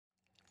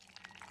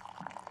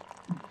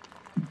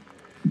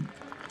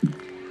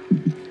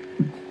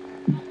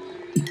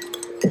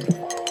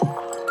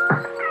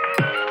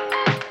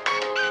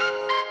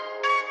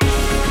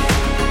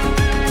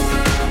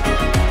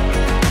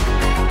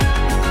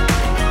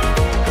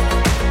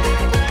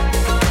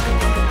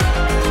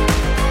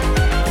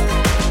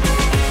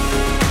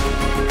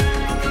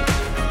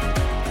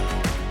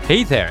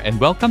Hey there, and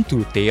welcome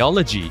to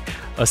Theology,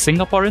 a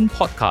Singaporean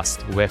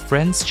podcast where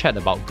friends chat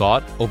about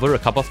God over a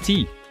cup of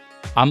tea.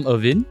 I'm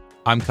Irvin.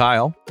 I'm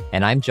Kyle.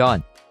 And I'm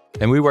John.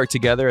 And we work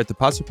together at the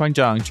Pasir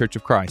Panjang Church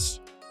of Christ.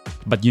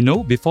 But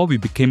before we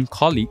became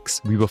colleagues,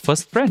 we were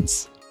first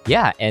friends.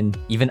 Yeah, and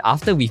even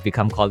after we've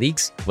become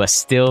colleagues, we're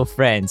still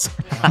friends.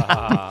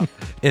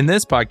 In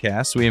this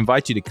podcast, we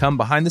invite you to come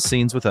behind the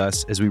scenes with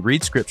us as we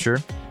read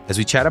scripture, as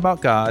we chat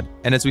about God,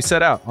 and as we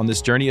set out on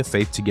this journey of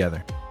faith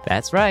together.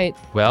 That's right.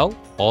 Well,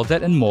 all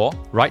that and more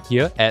right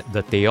here at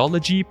the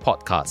Theology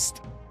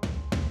Podcast.